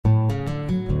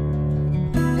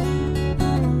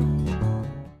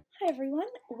everyone,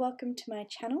 welcome to my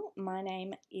channel. My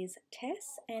name is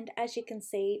Tess, and as you can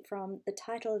see from the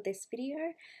title of this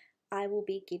video, I will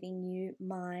be giving you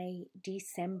my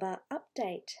December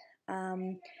update.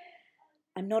 I'm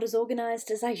not as organised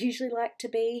as I usually like to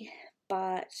be,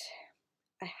 but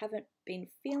I haven't been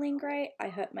feeling great. I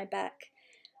hurt my back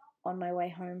on my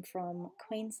way home from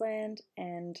Queensland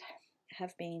and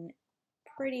have been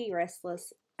pretty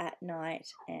restless at night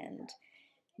and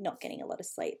not getting a lot of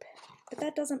sleep. But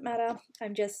that doesn't matter.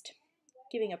 I'm just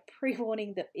giving a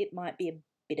pre-warning that it might be a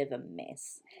bit of a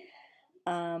mess.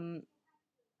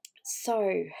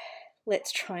 So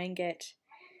let's try and get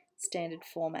standard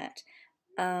format.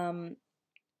 As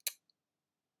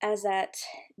at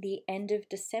the end of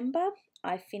December,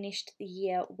 I finished the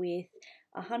year with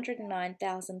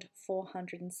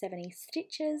 109,470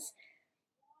 stitches,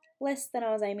 less than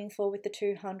I was aiming for with the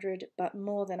 200, but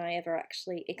more than I ever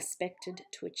actually expected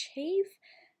to achieve.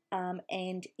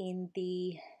 And in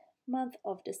the month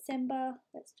of December,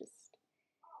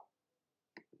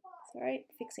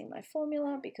 fixing my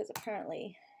formula because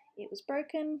apparently it was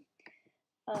broken.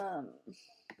 It's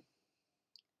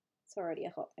already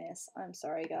a hot mess. I'm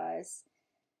sorry, guys.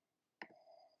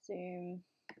 Zoom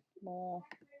more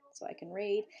so I can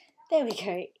read. There we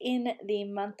go. In the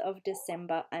month of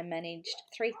December, I managed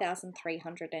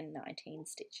 3,319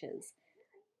 stitches.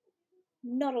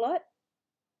 Not a lot,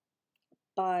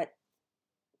 but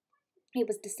it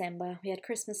was December. We had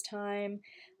Christmas time.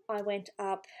 I went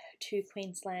up to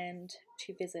Queensland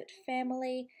to visit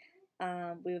family.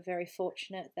 We were very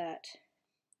fortunate that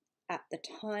at the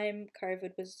time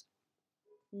COVID was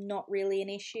not really an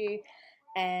issue,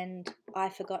 and I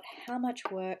forgot how much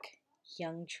work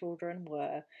young children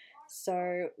were.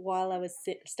 So while I was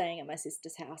staying at my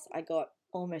sister's house, I got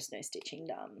almost no stitching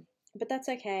done. But that's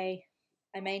okay.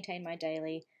 I maintain my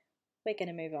daily. We're going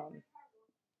to move on.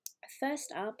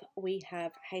 First up, we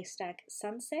have Haystack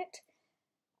Sunset,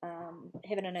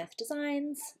 Heaven and Earth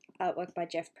Designs, artwork by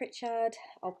Jeff Pritchard.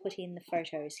 I'll put in the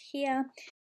photos here.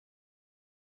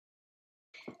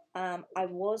 I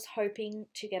was hoping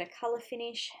to get a colour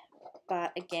finish,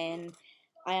 but again,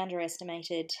 I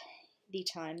underestimated the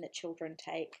time that children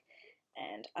take,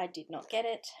 and I did not get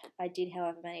it. I did,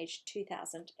 however, manage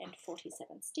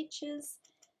 2,047 stitches,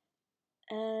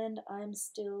 and I'm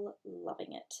still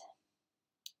loving it.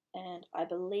 And I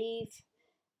believe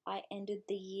I ended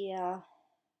the year,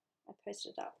 I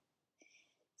posted it up,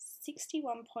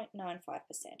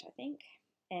 61.95%, I think,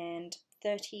 and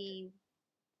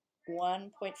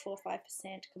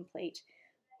 31.45% complete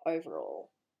overall,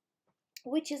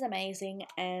 which is amazing,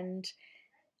 and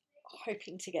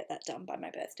hoping to get that done by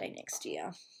my birthday next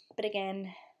year. But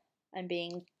again, I'm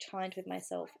being kind with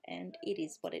myself, and it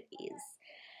is what it is.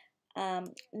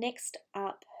 Next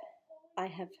up, I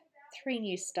have 3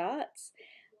 new starts.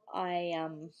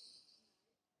 What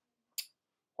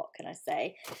can I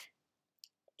say?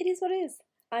 It is what it is.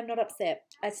 I'm not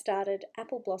upset. I started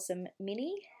Apple Blossom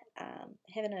Mini,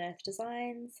 Heaven and Earth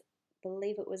Designs. I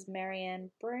believe it was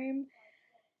Marianne Broom.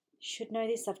 Should know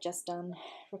this. I've just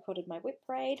recorded my whip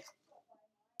braid.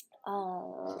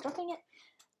 Dropping it.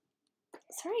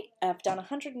 Sorry, I've done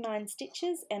 109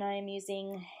 stitches, and I am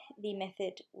using the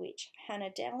method which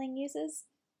Hannah Dowling uses,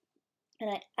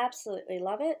 and I absolutely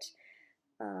love it.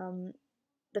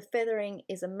 The feathering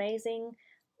is amazing.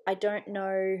 I don't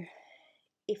know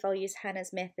if I'll use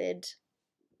Hannah's method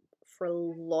for a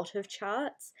lot of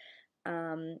charts.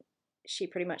 She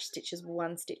pretty much stitches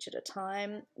 1 stitch at a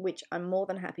time, which I'm more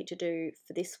than happy to do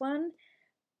for this one,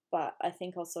 but I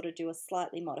think I'll sort of do a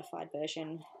slightly modified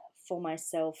version for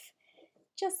myself,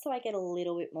 just so I get a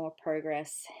little bit more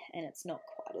progress and it's not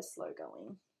quite as slow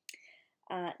going.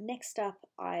 Next up,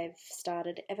 I've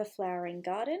started Ever Flowering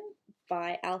Garden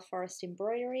by Al Forest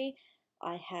Embroidery.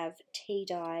 I have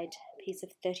tea-dyed a piece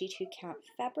of 32 count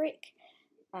fabric.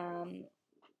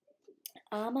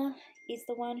 Armour is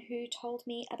the one who told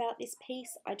me about this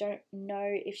piece. I don't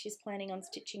know if she's planning on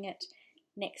stitching it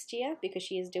next year because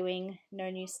she is doing no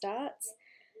new starts.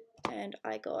 And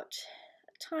I got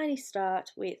a tiny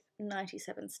start with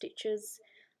 97 stitches,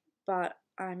 but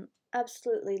I'm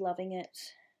absolutely loving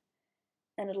it.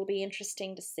 And it'll be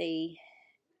interesting to see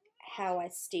how I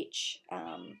stitch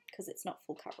because it's not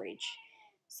full coverage.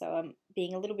 So I'm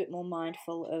being a little bit more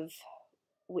mindful of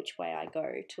which way I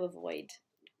go to avoid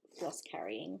floss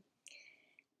carrying.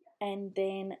 And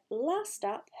then last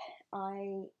up,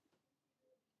 I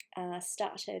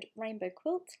started Rainbow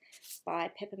Quilt by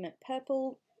Peppermint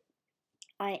Purple.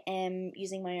 I am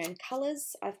using my own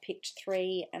colours. I've picked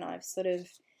 3 and I've sort of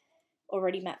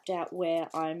already mapped out where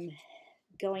I'm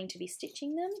going to be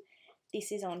stitching them.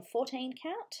 This is on 14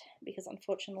 count because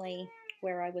unfortunately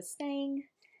where I was staying.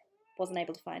 Wasn't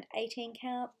able to find 18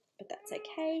 count, but that's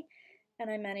okay. And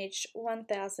I managed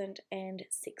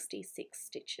 1,066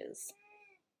 stitches.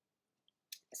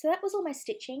 So that was all my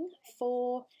stitching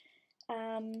for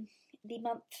the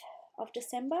month of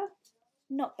December.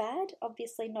 Not bad,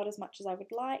 obviously not as much as I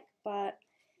would like, but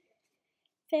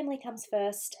family comes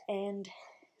first and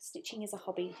stitching is a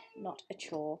hobby, not a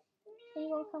chore. Are you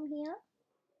welcome here?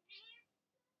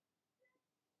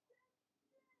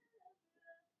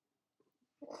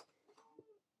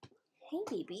 Hey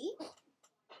baby.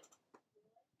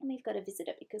 And we've got a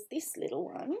visitor because this little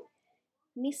one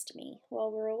missed me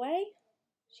while we were away.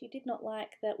 She did not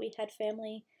like that we had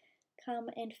family come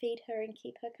and feed her and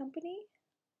keep her company.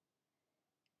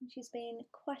 And she's been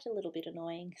quite a little bit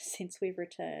annoying since we've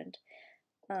returned.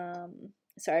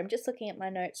 Sorry, I'm just looking at my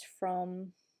notes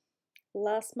from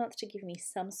last month to give me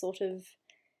some sort of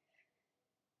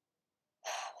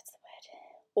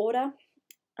order.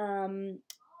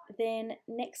 Then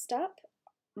next up,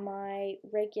 my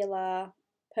regular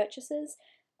purchases.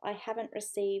 I haven't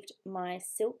received my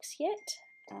silks yet,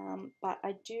 but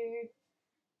I do.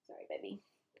 Sorry, baby.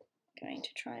 I'm going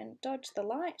to try and dodge the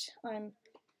light. I'm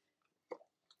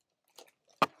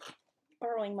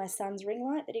borrowing my son's ring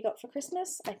light that he got for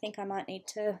Christmas. I think I might need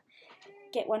to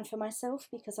get one for myself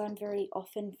because I'm very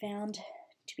often found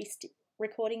to be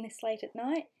recording this late at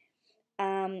night.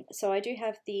 So I do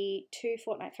have the 2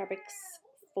 Fortnite fabrics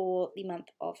for the month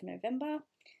of November.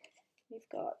 We've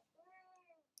got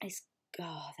this,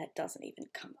 oh, that doesn't even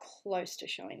come close to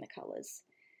showing the colours.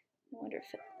 I wonder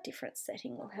if a different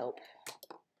setting will help.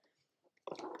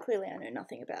 Clearly I know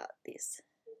nothing about this.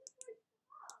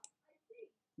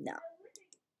 No.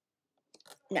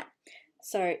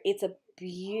 So it's a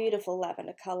beautiful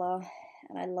lavender colour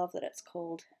and I love that it's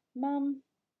called Mum.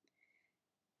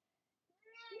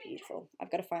 Beautiful. I've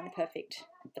got to find the perfect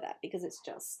for that because it's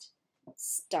just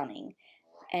stunning.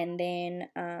 And then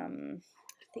I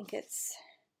think it's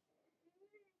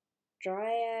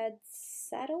Dryad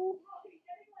Saddle.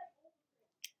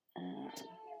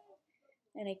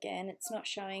 And again, it's not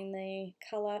showing the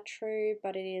colour true,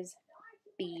 but it is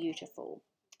beautiful.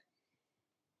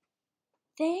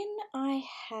 Then I'll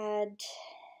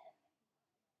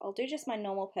do just my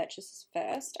normal purchases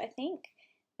first, I think.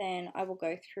 Then I will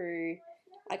go through,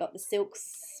 I got the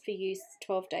silks for use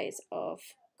 12 days of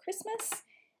Christmas,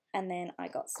 and then I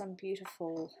got some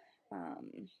beautiful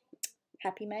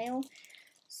Happy Mail.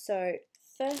 So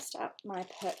first up, my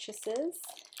purchases.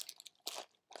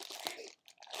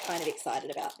 Kind of excited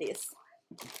about this.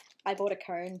 I bought a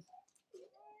cone.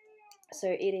 So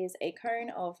it is a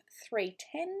cone of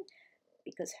 310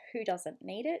 because who doesn't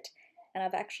need it? And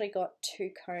I've actually got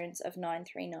 2 cones of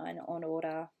 939 on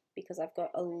order because I've got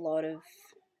a lot of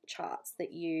charts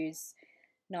that use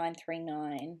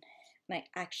 939 and I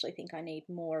actually think I need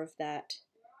more of that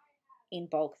in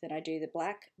bulk than I do the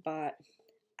black, but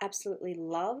absolutely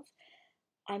love.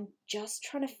 I'm just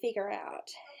trying to figure out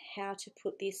how to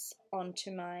put this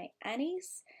onto my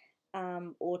Annies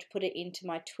or to put it into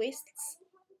my twists.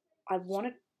 I want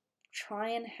to try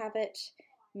and have it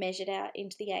measured out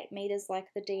into the 8 meters like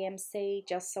the DMC,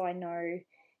 just so I know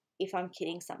if I'm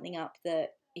kitting something up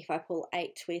that if I pull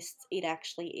 8 twists, it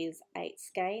actually is 8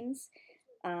 skeins.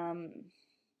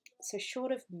 So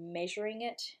short of measuring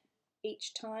it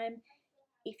each time,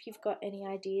 if you've got any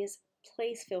ideas,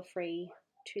 please feel free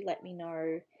to let me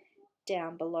know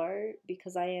down below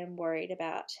because I am worried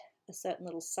about a certain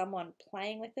little someone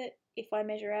playing with it if I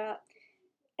measure out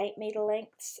 8 meter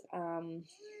lengths.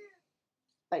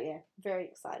 But yeah, very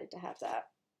excited to have that.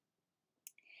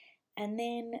 And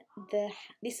then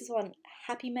this is one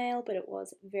Happy Mail, but it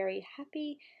was very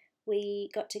happy. We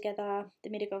got together the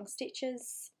Mittagong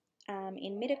Stitches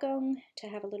in Mittagong to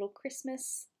have a little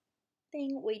Christmas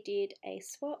thing. We did a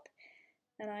swap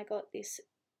and I got this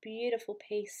beautiful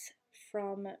piece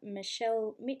from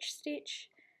Michelle Mitch Stitch.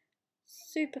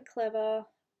 Super clever,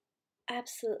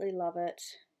 absolutely love it.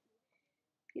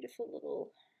 Beautiful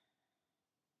little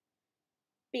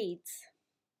beads.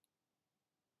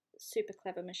 Super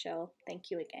clever, Michelle.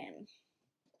 Thank you again.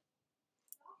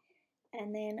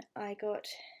 And then I got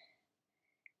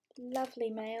lovely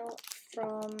mail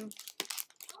from,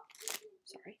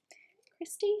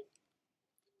 Christy.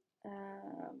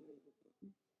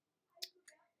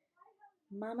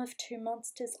 Mum of 2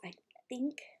 Monsters, I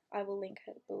think. I will link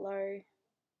her below.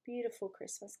 Beautiful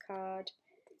Christmas card.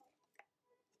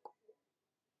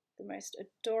 The most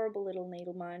adorable little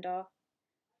needle minder.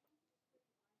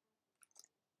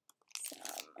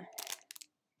 Some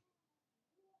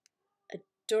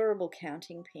adorable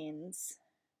counting pins,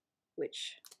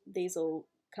 which these will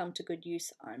come to good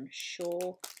use, I'm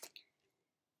sure.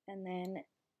 And then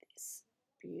this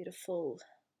beautiful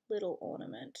little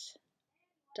ornament,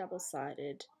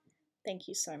 double-sided. Thank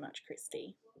you so much,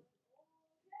 Christy.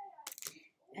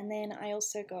 And then I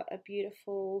also got a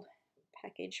beautiful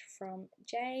package from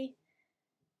Jay.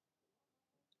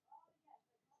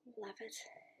 Love it.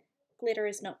 Glitter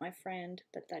is not my friend,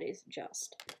 but that is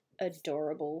just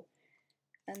adorable.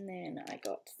 And then I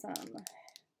got some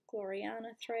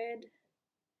Gloriana thread.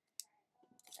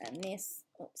 And this,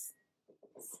 oops,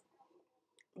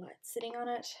 light sitting on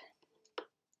it.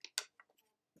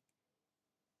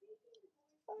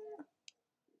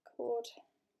 Cord.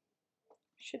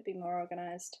 Should be more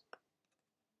organized.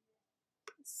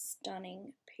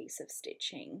 Stunning piece of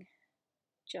stitching.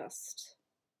 Just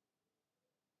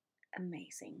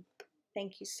amazing.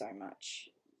 Thank you so much,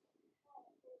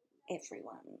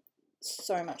 everyone.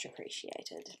 So much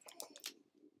appreciated.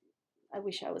 I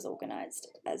wish I was organized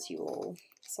as you all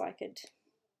so I could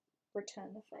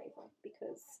return the favor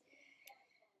because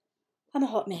I'm a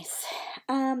hot mess.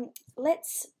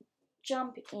 Let's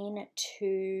jump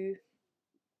into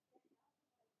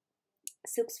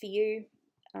Silks for You,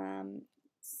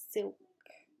 Silk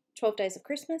 12 Days of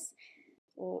Christmas,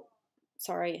 or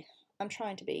sorry, I'm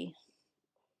trying to be,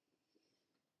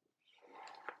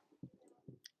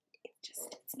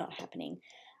 it's not happening.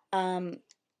 I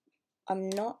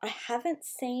haven't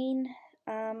seen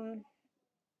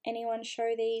anyone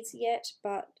show these yet,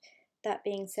 but that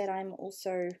being said, I'm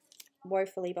also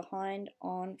woefully behind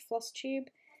on Flosstube,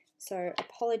 so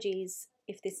apologies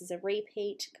if this is a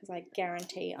repeat, because I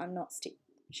guarantee I'm not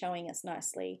showing as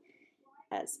nicely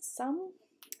as some.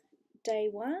 Day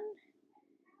one,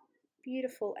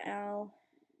 beautiful owl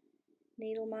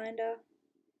needle minder,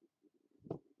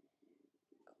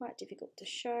 quite difficult to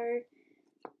show.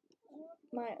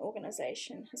 My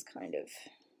organisation has kind of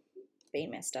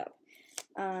been messed up.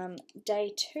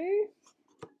 Day two,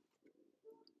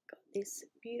 got this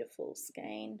beautiful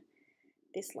skein.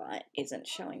 This light isn't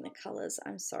showing the colours,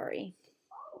 I'm sorry.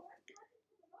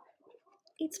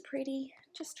 It's pretty,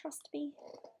 just trust me.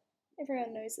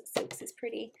 Everyone knows that silks is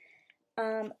pretty.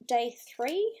 Day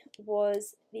three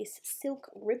was this silk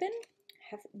ribbon. I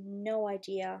have no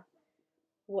idea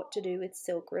what to do with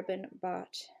silk ribbon,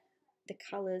 but the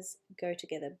colours go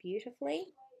together beautifully.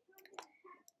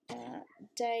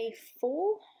 Day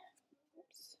four,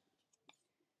 oops,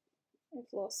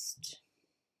 I've lost,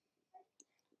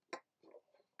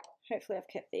 hopefully I've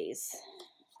kept these.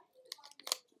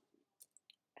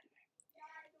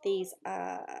 These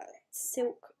are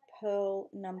Silk Pearl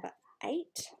number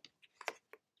 8.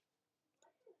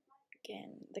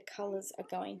 Again, the colours are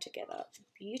going together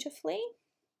beautifully.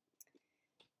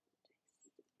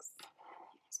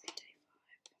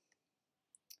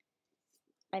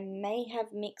 I may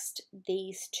have mixed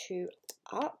these two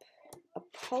up.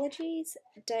 Apologies.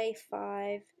 Day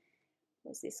 5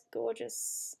 was this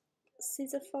gorgeous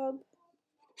scissor fob.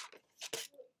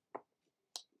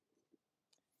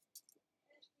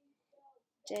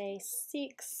 Day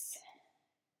 6,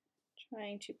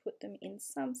 trying to put them in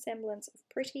some semblance of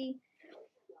pretty,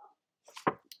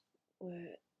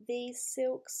 were these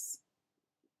silks.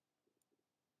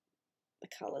 The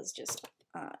colours just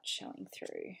aren't showing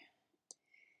through.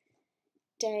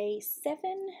 Day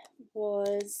 7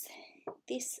 was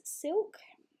this silk,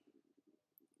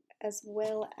 as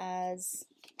well as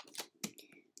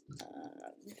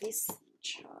this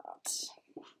chart.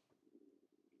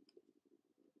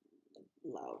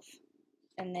 Love.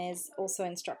 And there's also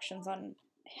instructions on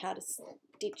how to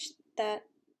stitch that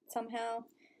somehow.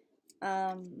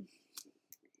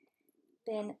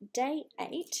 Then day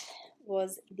 8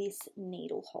 was this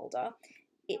needle holder.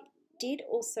 It did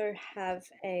also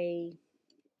have a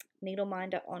needle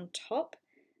minder on top.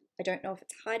 I don't know if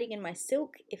it's hiding in my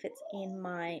silk, if it's in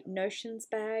my notions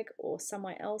bag or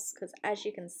somewhere else, because as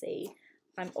you can see,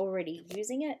 I'm already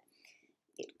using it.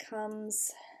 It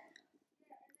comes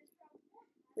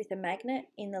with a magnet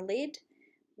in the lid,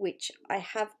 which I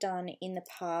have done in the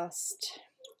past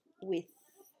with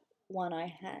one I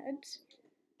had,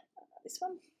 this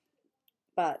one,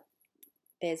 but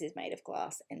theirs is made of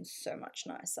glass and so much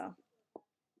nicer.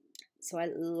 So I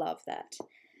love that.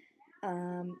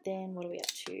 Then what are we up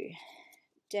to?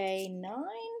 Day 9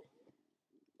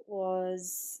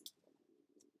 was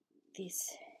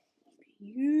this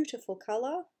beautiful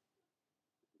colour.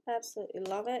 Absolutely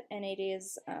love it, and it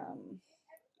is,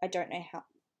 I don't know how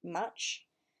much,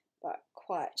 but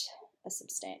quite a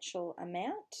substantial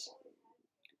amount.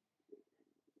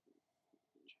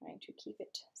 Trying to keep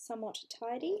it somewhat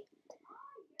tidy.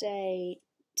 Day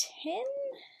 10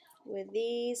 were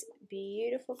these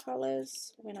beautiful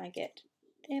colours when I get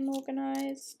them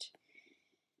organised.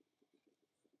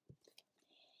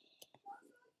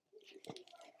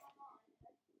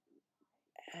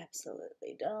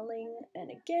 absolutely darling.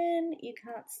 And again, you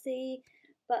can't see,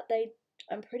 but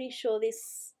I'm pretty sure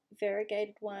this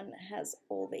variegated one has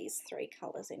all these 3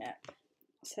 colours in it.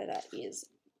 So that is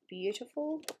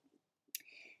beautiful.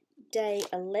 Day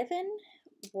 11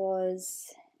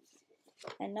 was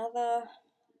another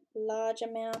large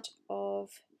amount of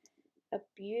a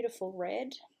beautiful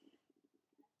red.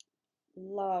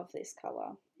 Love this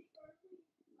colour.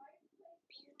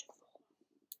 Beautiful.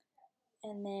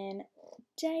 And then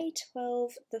day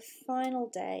 12, the final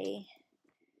day,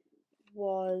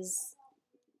 was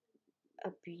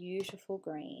a beautiful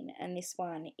green, and this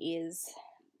one is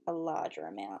a larger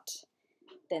amount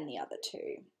than the other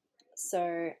two.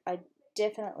 So I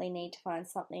definitely need to find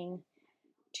something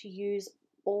to use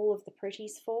all of the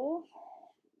pretties for.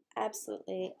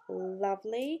 Absolutely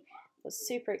lovely. It was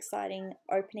super exciting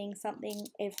opening something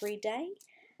every day.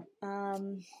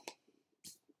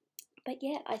 But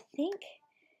yeah, I think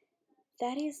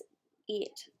that is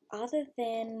it. Other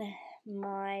than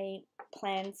my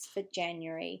plans for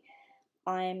January,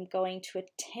 I'm going to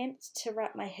attempt to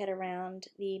wrap my head around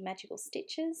the magical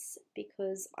stitches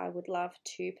because I would love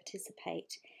to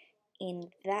participate in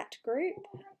that group.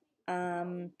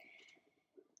 I'm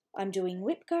doing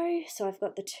whip go, so I've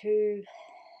got the 2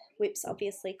 whips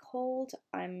obviously called.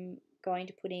 I'm going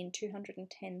to put in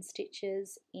 210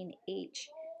 stitches in each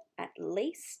at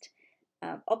least.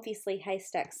 Obviously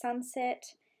haystack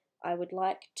sunset. I would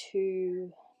like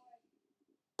to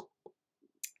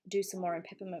do some more in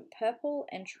peppermint purple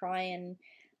and try and,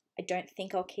 I don't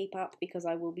think I'll keep up because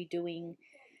I will be doing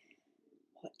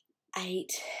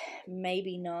 8,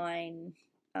 maybe 9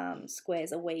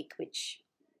 squares a week, which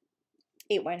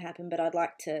it won't happen, but I'd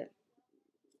like to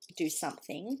do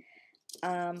something.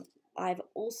 I've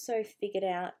also figured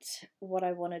out what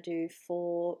I want to do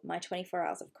for my 24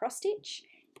 hours of cross stitch.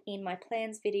 In my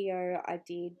plans video, I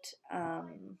did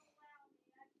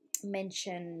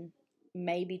mention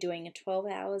maybe doing a 12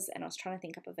 hours, and I was trying to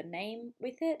think up of a name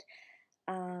with it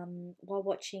while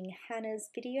watching Hannah's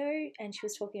video, and she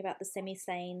was talking about the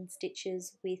semi-sane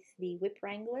stitches with the whip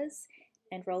wranglers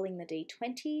and rolling the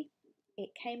D20.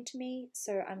 It came to me,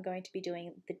 so I'm going to be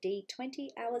doing the D20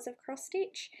 hours of cross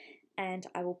stitch, and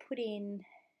I will put in,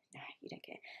 no, you don't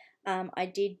care. I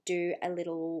did do a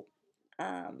little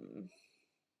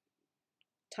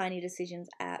Tiny Decisions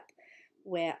app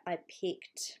where I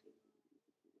picked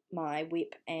my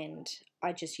whip and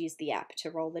I just used the app to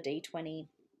roll the D20.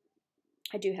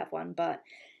 I do have one, but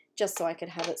just so I could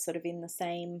have it sort of in the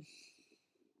same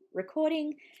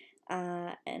recording,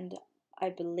 and I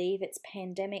believe it's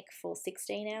pandemic for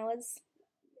 16 hours.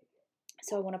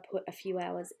 So I want to put a few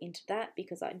hours into that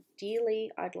because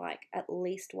ideally I'd like at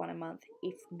least 1 a month,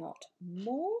 if not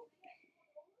more.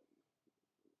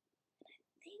 I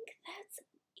think that's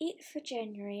it for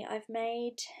January. I've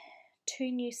made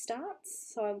 2 new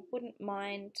starts, so I wouldn't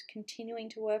mind continuing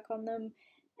to work on them,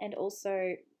 and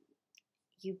also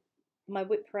my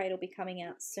whip parade will be coming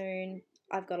out soon.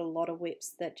 I've got a lot of whips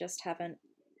that just haven't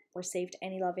received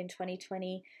any love in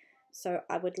 2020, so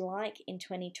I would like in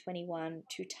 2021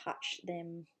 to touch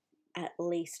them at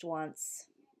least once,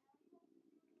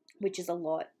 which is a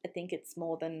lot. I think it's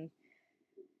more than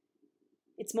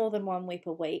 1 whip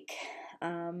a week,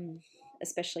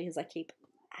 especially as I keep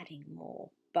adding more.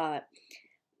 But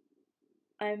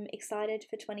I'm excited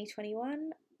for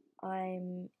 2021.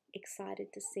 I'm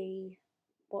excited to see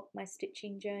what my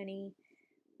stitching journey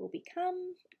will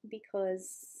become,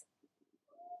 because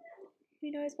who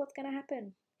knows what's going to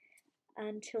happen.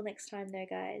 Until next time though,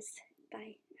 guys,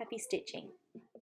 bye. Happy stitching.